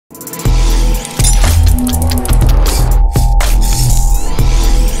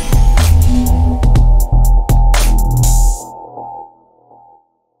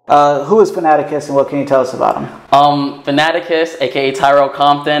Who is Fanaticus and what can you tell us about him? Fanaticus, aka Tyrell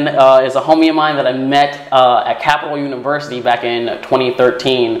Compton, is a homie of mine that I met at Capital University back in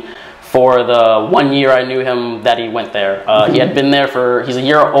 2013. For the 1 year I knew him that he went there. He had been there for, he's a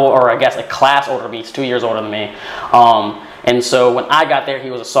year old, or I guess a class older than me, he's 2 years older than me. And so when I got there,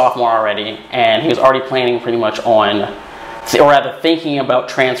 he was a sophomore already, and he was already planning pretty much on, or rather thinking about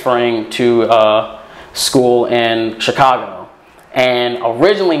transferring to school in Chicago. And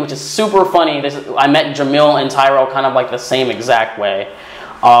originally, which is super funny, I met Jamil and Tyrell kind of like the same exact way.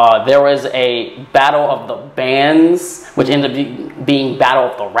 There was a Battle of the Bands, which ended up being Battle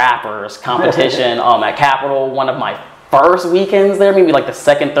of the Rappers competition at Capitol, one of my first weekends there, maybe like the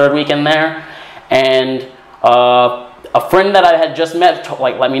second, third weekend there. And a friend that I had just met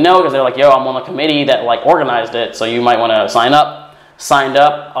let me know, because they're like, yo, I'm on the committee that organized it, so you might want to sign up. Signed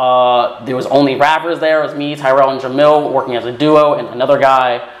up. There was only rappers there. It was me, Tyrell, and Jamil working as a duo, and another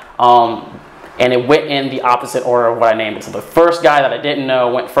guy. And it went in the opposite order of what I named it. So the first guy that I didn't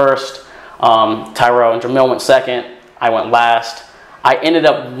know went first. Tyrell and Jamil went second. I went last. I ended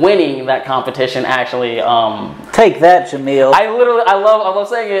up winning that competition, actually. Take that, Jamil. I love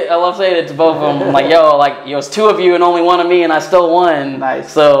saying it. I love saying it to both of them. Like, yo, it's two of you and only one of me, and I still won.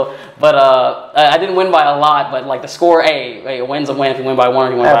 Nice. So, but I didn't win by a lot. But like the score, a win's a win. If you win by one,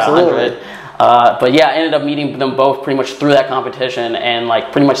 or you win Absolutely. by 100. But yeah, I ended up meeting them both pretty much through that competition, and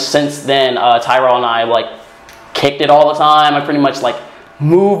pretty much since then, Tyrell and I kicked it all the time. I pretty much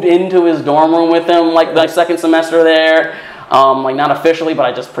moved into his dorm room with him the second semester there. Not officially, but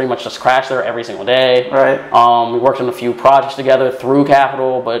I just pretty much crashed there every single day. Right. We worked on a few projects together through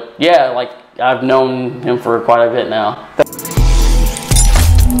Capital, but yeah, I've known him for quite a bit now.